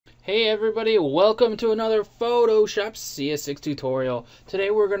Hey everybody, welcome to another Photoshop CS6 tutorial. Today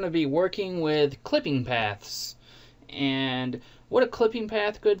we're going to be working with clipping paths. And what a clipping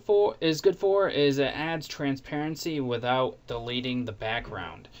path is it adds transparency without deleting the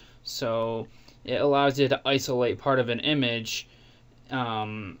background. So it allows you to isolate part of an image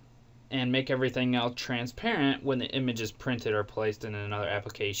and make everything else transparent when the image is printed or placed in another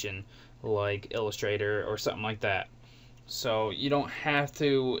application like Illustrator or something like that. So you don't have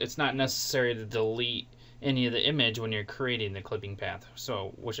to, it's not necessary to delete any of the image when you're creating the clipping path,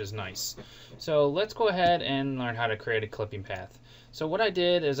 so which is nice. So let's go ahead and learn how to create a clipping path. So what I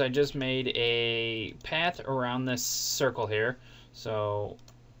did is I just made a path around this circle here. So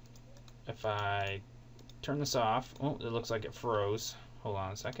if I turn this off, oh, it looks like it froze. Hold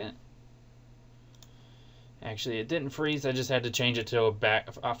on a second. Actually, it didn't freeze. I just had to change it to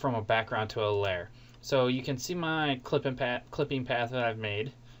from a background to a layer. So you can see my clipping path that I've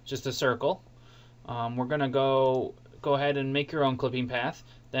made, just a circle. We're gonna go ahead and make your own clipping path.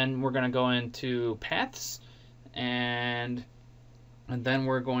 Then we're gonna go into paths, and then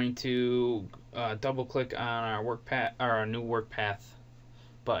we're going to double click on our new work path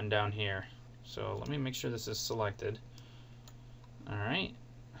button down here. So let me make sure this is selected. All right.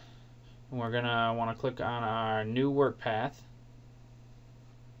 We're gonna want to click on our new work path.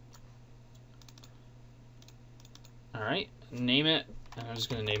 Alright, name it, and I'm just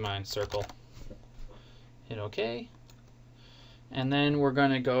going to name mine circle. Hit OK. And then we're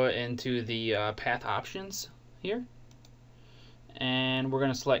going to go into the path options here. And we're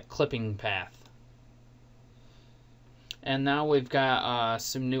going to select clipping path. And now we've got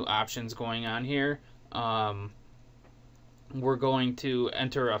some new options going on here. We're going to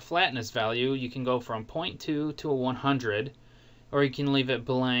enter a flatness value. You can go from 0.2 to a 100. Or you can leave it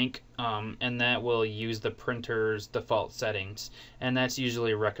blank, and that will use the printer's default settings, and that's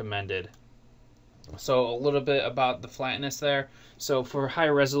usually recommended. So a little bit about the flatness there. So for high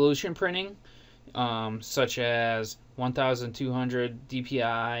resolution printing, such as 1200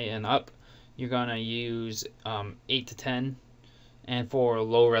 DPI and up, you're gonna use 8 to 10, and for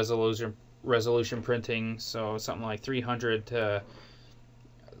low resolution printing, so something like 300 to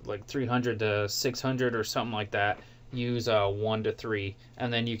 600 or something like that, use 1 to 3,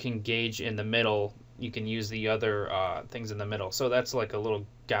 and then you can gauge in the middle. You can use the other things in the middle. So that's like a little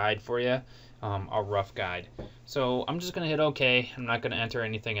guide for you, a rough guide. So I'm just gonna hit OK. I'm not gonna enter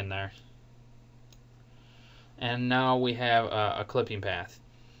anything in there. And now we have a clipping path.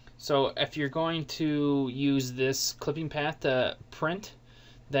 So if you're going to use this clipping path to print,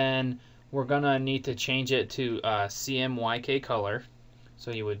 then we're gonna need to change it to CMYK color. So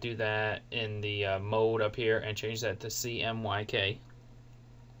you would do that in the mode up here and change that to CMYK.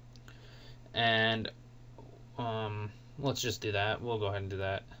 And let's just do that. We'll go ahead and do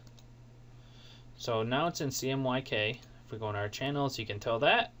that. So now it's in CMYK. If we go on our channels, you can tell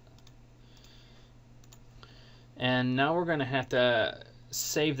that. And now we're going to have to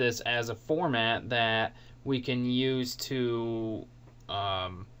save this as a format that we can use to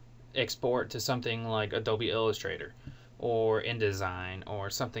export to something like Adobe Illustrator or InDesign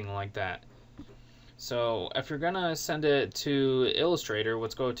or something like that. So if you're gonna send it to Illustrator,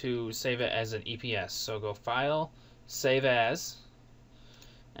 let's go to save it as an EPS. So go File, Save As,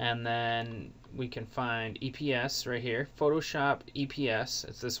 and then we can find EPS right here, Photoshop EPS.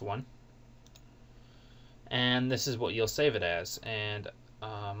 It's this one, and this is what you'll save it as. And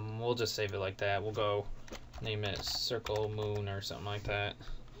we'll just save it like that. We'll go name it Circle Moon or something like that,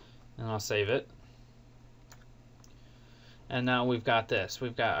 and I'll save it. And now we've got this.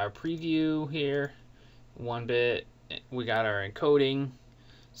 We've got our preview here, 1-bit. We got our encoding.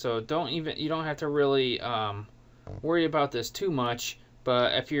 So you don't have to really worry about this too much.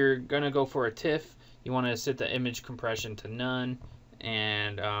 But if you're gonna go for a TIFF, you want to set the image compression to none,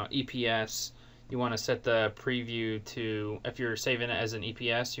 and EPS, you want to set the preview to. If you're saving it as an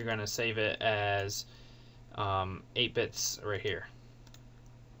EPS, you're gonna save it as 8 bits right here.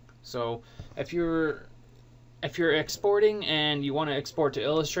 So if you're exporting and you want to export to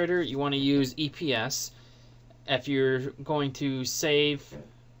Illustrator, you want to use EPS. If you're going to save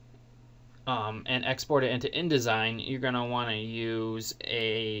and export it into InDesign, you're going to want to use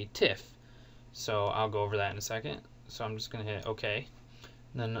a TIFF. So I'll go over that in a second. So I'm just going to hit OK.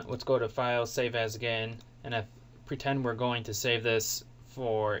 And then let's go to File, Save As again. And pretend we're going to save this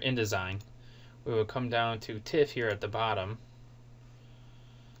for InDesign. We will come down to TIFF here at the bottom.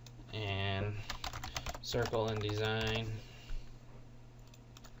 And Circle InDesign,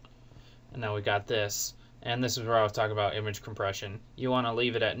 and now we got this, and this is where I was talking about image compression. You want to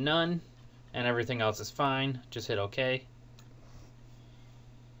leave it at none, and everything else is fine. Just hit OK.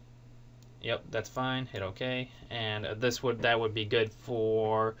 Yep, that's fine. Hit OK, and that would be good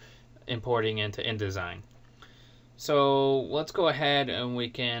for importing into InDesign. So let's go ahead and we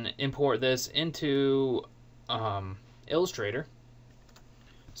can import this into Illustrator.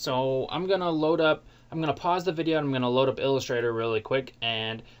 So I'm gonna pause the video and I'm gonna load up Illustrator really quick,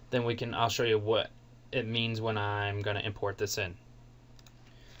 and then I'll show you what it means when I'm gonna import this in.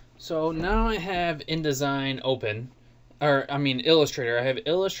 So now I have InDesign open, Illustrator. I have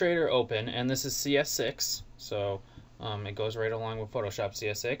Illustrator open, and this is CS6, so it goes right along with Photoshop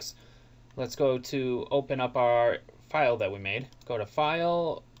CS6. Let's go to open up our file that we made. Go to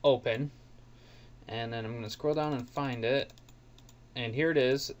File, Open, and then I'm going to scroll down and find it. And here it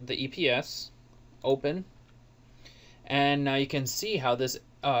is, the EPS, Open. And now you can see how this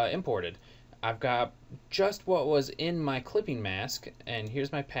imported. I've got just what was in my clipping mask, and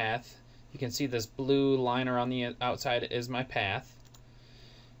here's my path. You can see this blue liner on the outside is my path.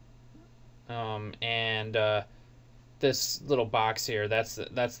 This little box here, that's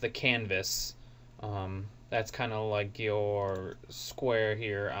the canvas. That's kind of like your square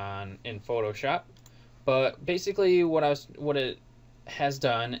here in Photoshop. But basically, what it has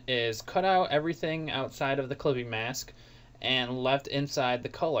done is cut out everything outside of the clipping mask and left inside the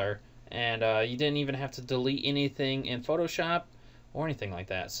color. And you didn't even have to delete anything in Photoshop or anything like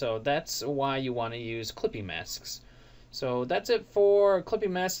that. So that's why you want to use clipping masks. So that's it for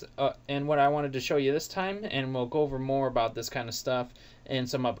clipping masks and what I wanted to show you this time, and we'll go over more about this kind of stuff in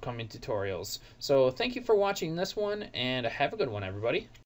some upcoming tutorials. So thank you for watching this one, and have a good one, everybody.